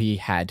Mayor Sohi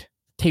had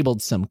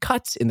tabled some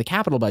cuts in the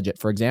capital budget,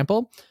 for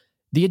example,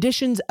 the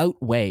additions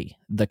outweigh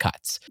the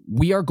cuts.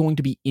 We are going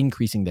to be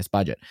increasing this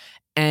budget.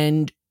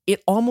 And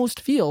it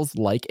almost feels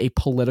like a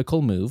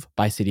political move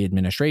by city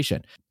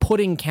administration,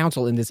 putting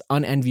council in this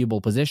unenviable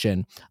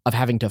position of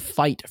having to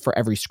fight for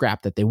every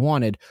scrap that they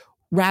wanted,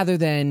 rather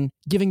than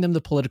giving them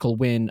the political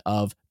win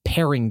of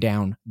paring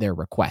down their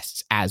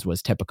requests, as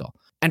was typical.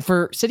 And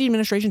for city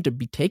administration to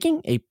be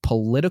taking a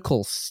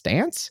political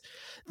stance,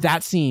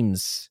 that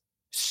seems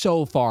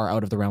so far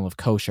out of the realm of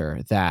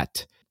kosher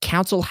that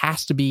council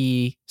has to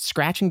be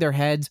scratching their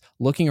heads,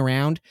 looking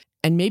around,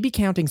 and maybe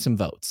counting some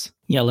votes.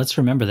 Yeah, let's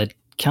remember that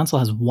council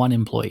has one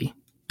employee,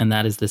 and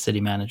that is the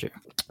city manager.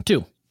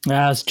 Two.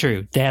 That's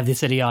true. They have the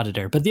city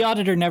auditor, but the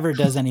auditor never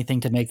does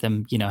anything to make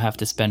them, have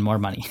to spend more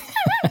money.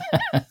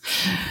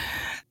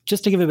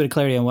 Just to give a bit of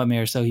clarity on what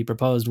Mayor Sohi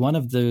proposed, one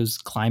of those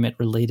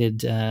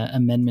climate-related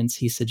amendments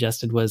he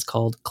suggested was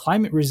called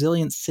Climate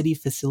Resilient City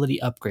Facility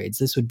Upgrades.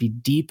 This would be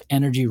deep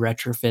energy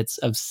retrofits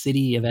of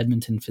City of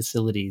Edmonton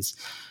facilities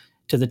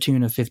to the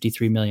tune of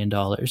 $53 million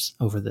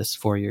over this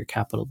 4-year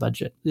capital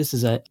budget. This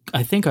is,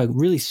 I think, a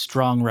really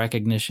strong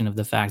recognition of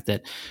the fact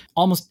that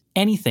almost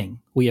anything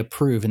we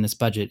approve in this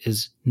budget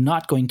is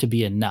not going to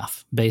be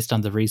enough based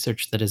on the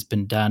research that has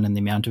been done and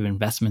the amount of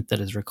investment that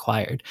is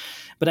required.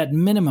 But at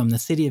minimum, the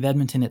city of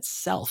Edmonton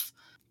itself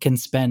can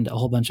spend a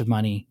whole bunch of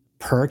money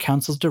per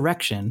council's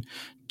direction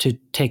to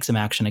take some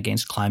action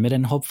against climate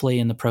and hopefully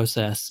in the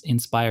process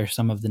inspire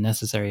some of the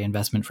necessary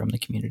investment from the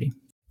community.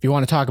 If you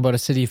want to talk about a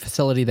city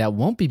facility that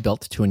won't be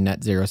built to a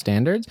net zero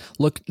standards,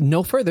 look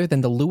no further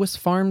than the Lewis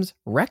Farms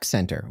Rec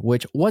Center,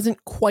 which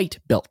wasn't quite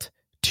built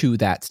to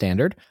that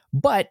standard,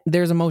 but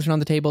there's a motion on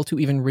the table to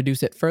even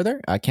reduce it further.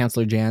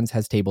 Councillor Jans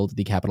has tabled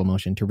the capital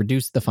motion to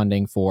reduce the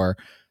funding for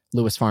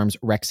Lewis Farms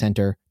Rec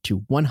Center to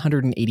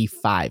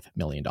 $185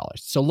 million.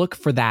 So look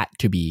for that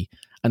to be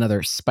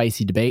another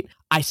spicy debate.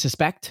 I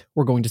suspect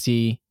we're going to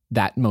see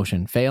that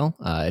motion fail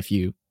if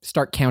you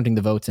start counting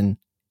the votes and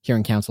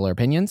hearing councillor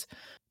opinions.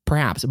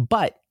 Perhaps,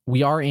 but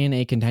we are in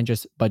a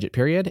contentious budget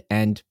period,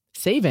 and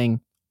saving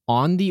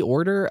on the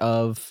order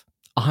of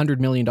 $100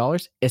 million,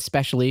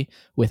 especially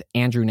with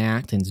Andrew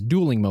Nacton's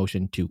dueling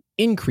motion to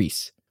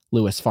increase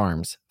Lewis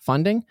Farms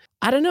funding.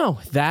 I don't know.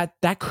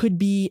 That could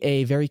be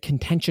a very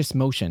contentious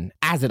motion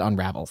as it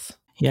unravels.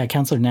 Yeah,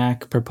 Councillor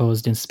Knack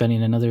proposed in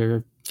spending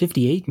another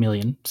 $58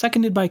 million,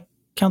 seconded by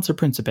Councillor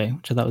Principe,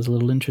 which I thought was a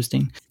little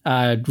interesting.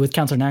 With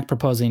Councillor Knack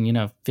proposing,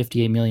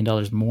 $58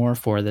 million more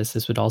for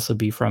this would also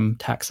be from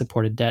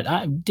tax-supported debt.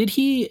 Did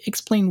he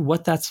explain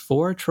what that's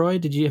for, Troy?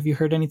 Have you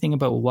heard anything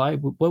about why?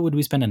 What would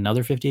we spend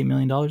another $58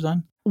 million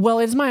on? Well,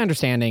 it's my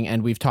understanding,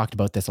 and we've talked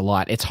about this a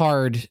lot, it's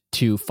hard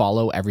to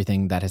follow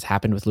everything that has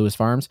happened with Lewis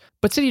Farms,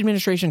 but city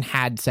administration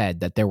had said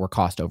that there were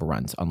cost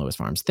overruns on Lewis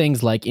Farms.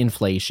 Things like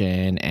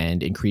inflation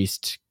and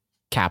increased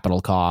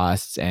capital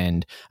costs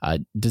and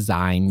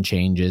design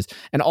changes,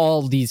 and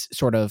all these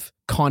sort of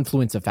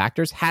confluence of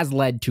factors has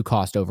led to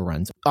cost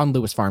overruns on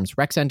Lewis Farms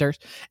rec centers.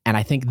 And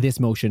I think this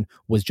motion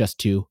was just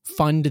to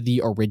fund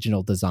the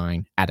original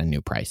design at a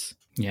new price.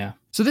 Yeah.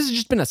 So this has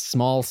just been a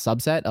small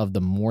subset of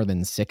the more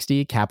than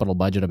 60 capital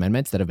budget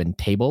amendments that have been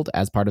tabled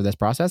as part of this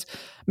process.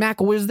 Mac,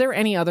 was there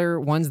any other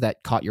ones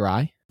that caught your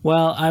eye?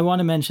 Well, I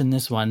want to mention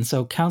this one.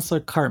 So Councillor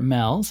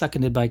Cartmel,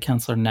 seconded by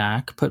Councillor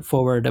Knack, put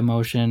forward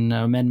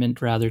amendment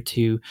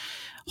to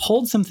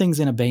hold some things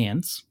in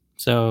abeyance.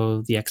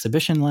 So the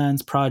exhibition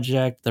lands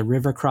project, the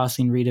river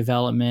crossing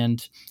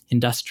redevelopment,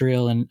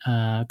 industrial and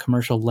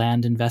commercial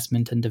land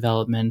investment and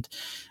development,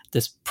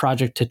 this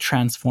project to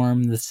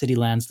transform the city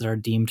lands that are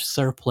deemed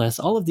surplus.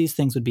 All of these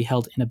things would be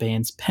held in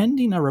abeyance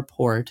pending a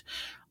report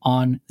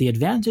on the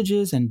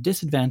advantages and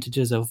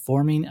disadvantages of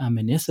forming a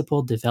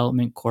municipal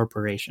development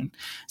corporation.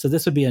 So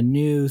this would be a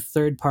new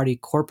third-party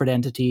corporate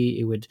entity.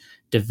 It would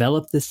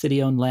develop the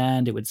city-owned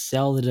land. It would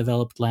sell the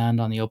developed land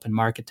on the open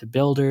market to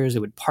builders. It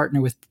would partner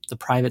with the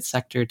private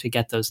sector to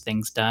get those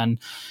things done.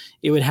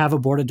 It would have a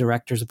board of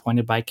directors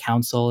appointed by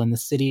council, and the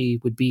city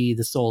would be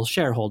the sole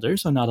shareholder,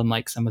 so not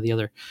unlike some of the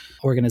other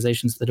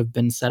organizations that have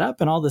been set up,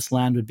 and all this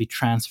land would be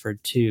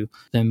transferred to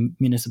the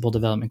Municipal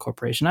Development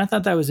Corporation. I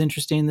thought that was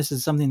interesting. This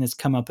is something that's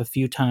come up a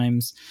few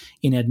times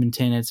in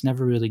Edmonton. It's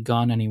never really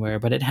gone anywhere,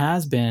 but it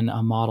has been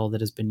a model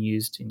that has been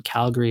used in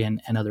Calgary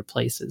and other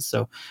places.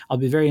 So I'll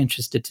be very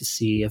interested to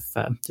see if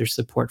there's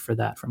support for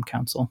that from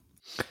council.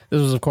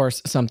 This was, of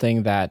course,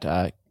 something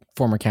that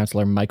former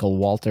councillor Michael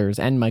Walters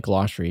and Michael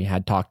Oshry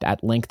had talked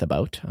at length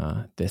about,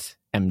 this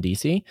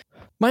MDC.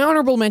 My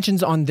honorable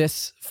mentions on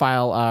this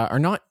file are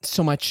not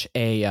so much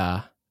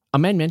a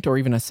amendment or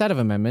even a set of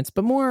amendments,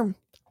 but more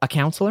a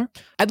councillor.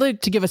 I'd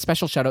like to give a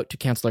special shout out to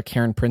Councillor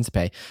Karen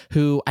Principe,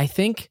 who I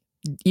think,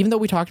 even though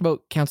we talked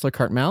about Councillor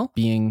Cartmel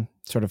being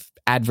sort of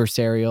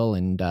adversarial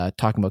and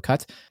talking about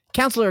cuts,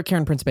 Councillor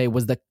Karen Principe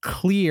was the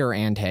clear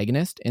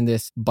antagonist in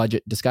this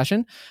budget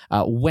discussion.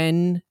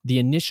 When the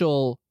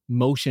initial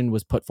motion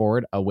was put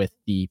forward with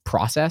the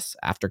process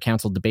after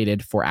council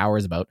debated for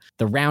hours about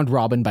the round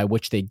robin by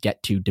which they'd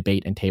get to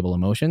debate and table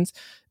motions,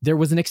 there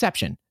was an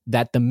exception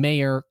that the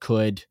mayor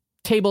could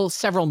table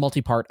several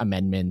multi-part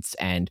amendments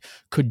and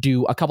could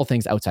do a couple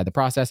things outside the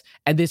process.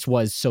 And this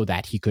was so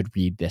that he could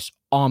read this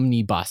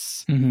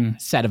omnibus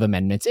set of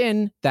amendments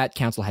in that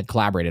council had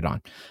collaborated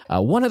on.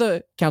 One of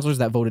the councillors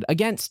that voted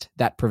against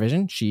that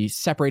provision, she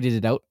separated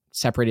it out,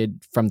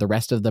 separated from the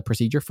rest of the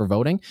procedure for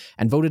voting,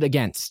 and voted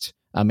against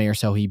Mayor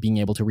Sohi being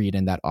able to read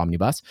in that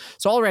omnibus.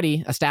 So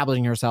already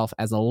establishing herself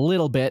as a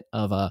little bit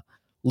of a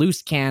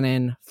loose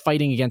cannon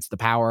fighting against the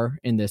power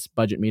in this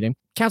budget meeting.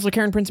 Councillor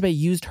Karen Principe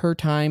used her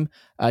time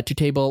to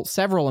table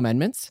several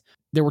amendments.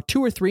 There were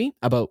 2 or 3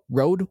 about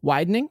road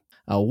widening,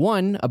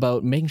 one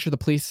about making sure the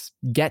police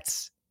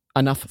gets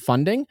enough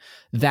funding,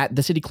 that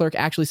the city clerk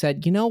actually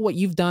said, what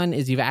you've done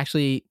is you've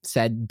actually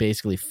said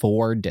basically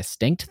 4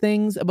 distinct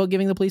things about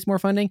giving the police more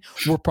funding.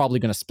 We're probably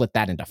going to split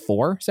that into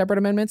 4 separate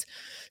amendments.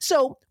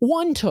 So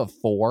 1 to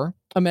 4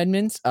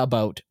 amendments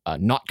about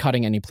not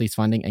cutting any police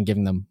funding and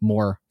giving them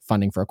more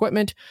funding for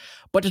equipment.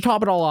 But to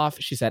top it all off,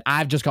 she said,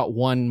 I've just got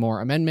 1 more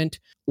amendment.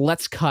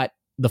 Let's cut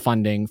the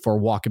funding for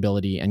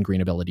walkability and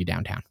greenability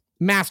downtown.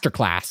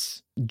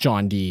 Masterclass,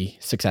 John D.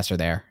 successor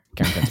there,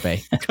 Karen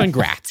Principe.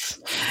 Congrats.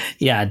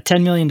 Yeah,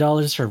 $10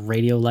 million for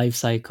radio life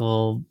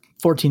cycle,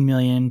 $14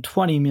 million,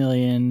 $20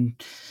 million,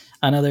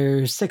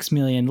 another $6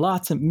 million,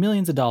 lots of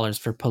millions of dollars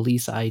for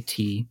police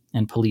IT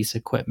and police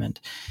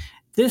equipment.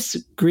 This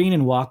green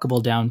and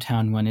walkable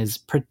downtown one is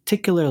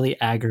particularly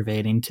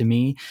aggravating to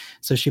me.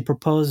 So she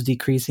proposed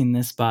decreasing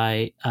this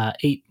by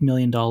 $8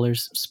 million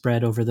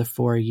spread over the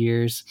 4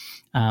 years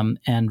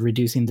and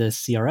reducing the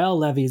CRL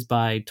levies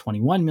by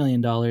 $21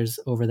 million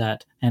over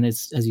that. And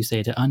it's, as you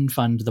say, to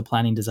unfund the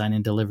planning, design,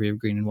 and delivery of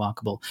green and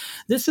walkable.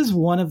 This is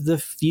one of the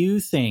few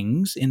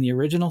things in the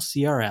original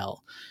CRL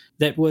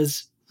that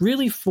was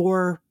really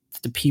for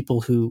the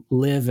people who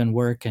live and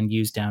work and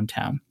use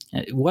downtown.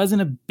 It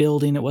wasn't a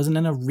building. It wasn't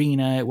an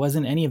arena. It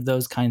wasn't any of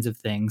those kinds of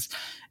things.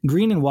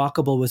 Green and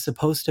walkable was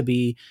supposed to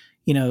be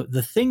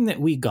the thing that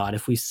we got,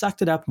 if we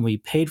sucked it up and we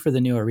paid for the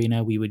new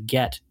arena, we would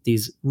get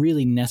these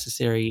really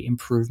necessary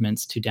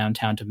improvements to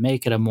downtown to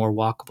make it a more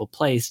walkable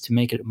place, to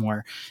make it a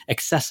more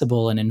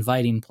accessible and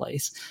inviting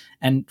place.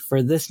 And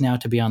for this now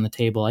to be on the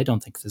table, I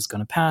don't think this is going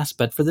to pass,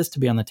 but for this to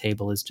be on the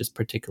table is just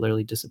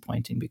particularly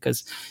disappointing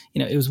because,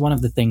 it was one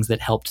of the things that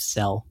helped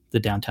sell the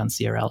downtown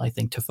CRL, I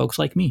think, to folks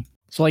like me.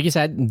 So like you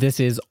said, this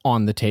is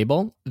on the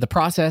table. The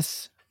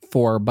process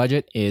for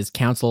budget is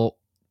council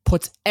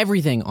puts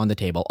everything on the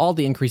table, all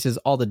the increases,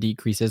 all the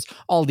decreases,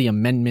 all the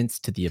amendments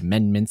to the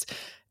amendments,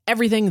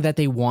 everything that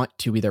they want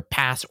to either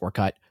pass or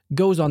cut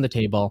goes on the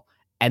table,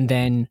 and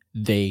then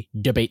they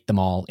debate them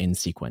all in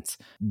sequence.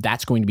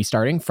 That's going to be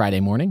starting Friday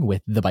morning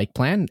with the bike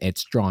plan.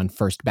 It's drawn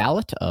first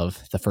ballot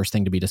of the first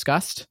thing to be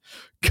discussed.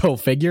 Go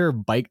figure,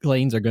 bike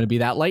lanes are going to be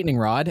that lightning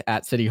rod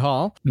at City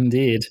Hall.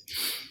 Indeed.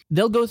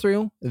 They'll go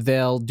through,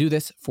 they'll do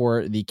this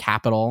for the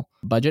capital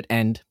budget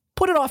and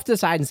put it off to the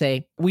side and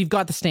say, we've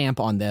got the stamp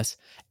on this.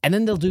 And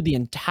then they'll do the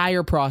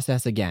entire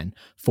process again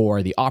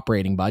for the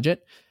operating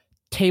budget,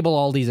 table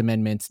all these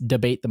amendments,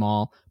 debate them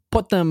all,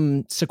 put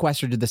them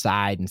sequestered to the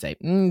side and say,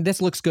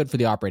 this looks good for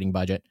the operating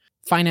budget.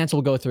 Finance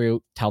will go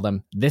through, tell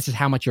them, this is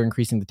how much you're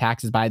increasing the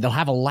taxes by. They'll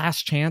have a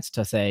last chance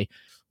to say,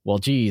 well,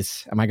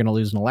 geez, am I going to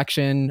lose an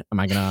election? Am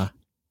I going to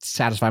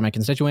satisfy my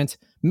constituents?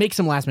 Make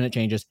some last minute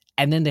changes.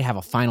 And then they have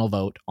a final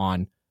vote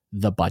on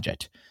the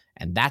budget.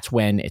 And that's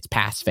when it's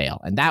pass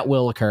fail. And that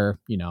will occur,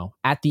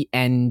 at the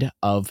end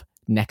of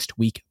next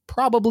week,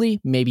 probably,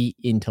 maybe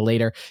into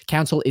later.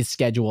 Council is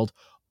scheduled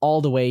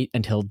all the way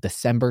until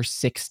December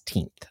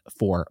 16th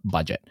for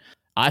budget.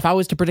 If I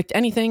was to predict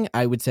anything,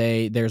 I would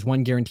say there's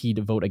one guaranteed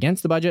vote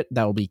against the budget.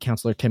 That will be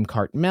Councillor Kim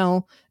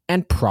Cart-Mell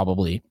and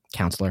probably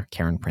Councillor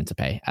Karen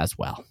Principe as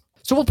well.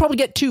 So we'll probably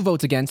get 2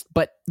 votes against,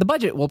 but the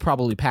budget will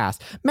probably pass.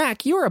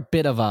 Mac, you're a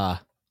bit of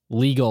a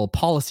legal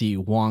policy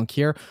wonk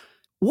here.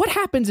 What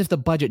happens if the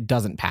budget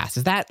doesn't pass?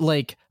 Is that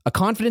like a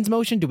confidence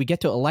motion? Do we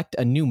get to elect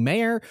a new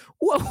mayor?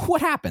 What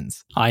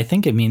happens? I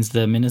think it means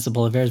the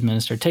municipal affairs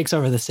minister takes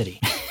over the city.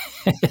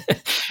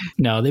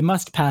 No, they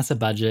must pass a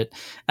budget,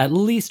 at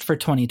least for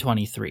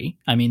 2023.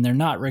 I mean, they're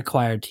not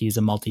required to use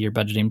a multi-year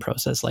budgeting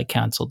process like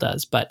council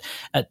does, but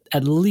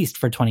at least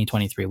for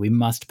 2023, we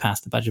must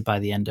pass the budget by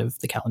the end of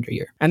the calendar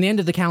year. And the end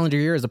of the calendar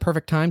year is a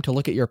perfect time to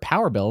look at your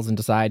power bills and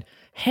decide,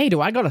 hey,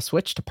 do I got to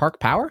switch to Park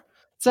Power?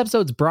 This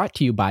episode's brought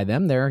to you by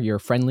them. They're your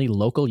friendly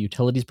local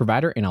utilities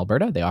provider in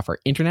Alberta. They offer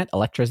internet,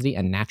 electricity,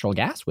 and natural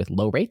gas with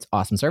low rates,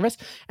 awesome service,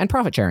 and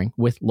profit sharing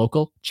with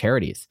local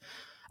charities.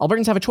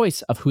 Albertans have a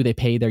choice of who they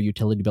pay their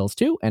utility bills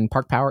to, and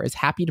Park Power is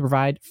happy to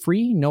provide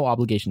free, no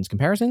obligations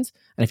comparisons.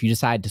 And if you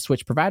decide to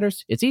switch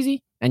providers, it's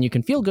easy, and you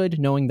can feel good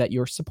knowing that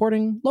you're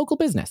supporting local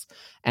business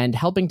and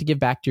helping to give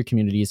back to your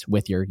communities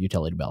with your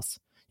utility bills.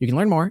 You can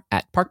learn more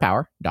at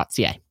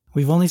parkpower.ca.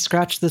 We've only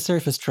scratched the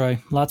surface,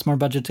 Troy. Lots more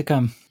budget to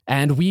come.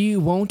 And we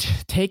won't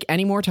take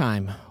any more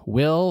time.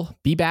 We'll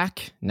be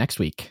back next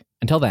week.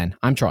 Until then,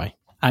 I'm Troy.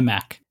 I'm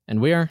Mac.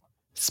 And we're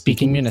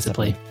Speaking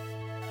Municipally.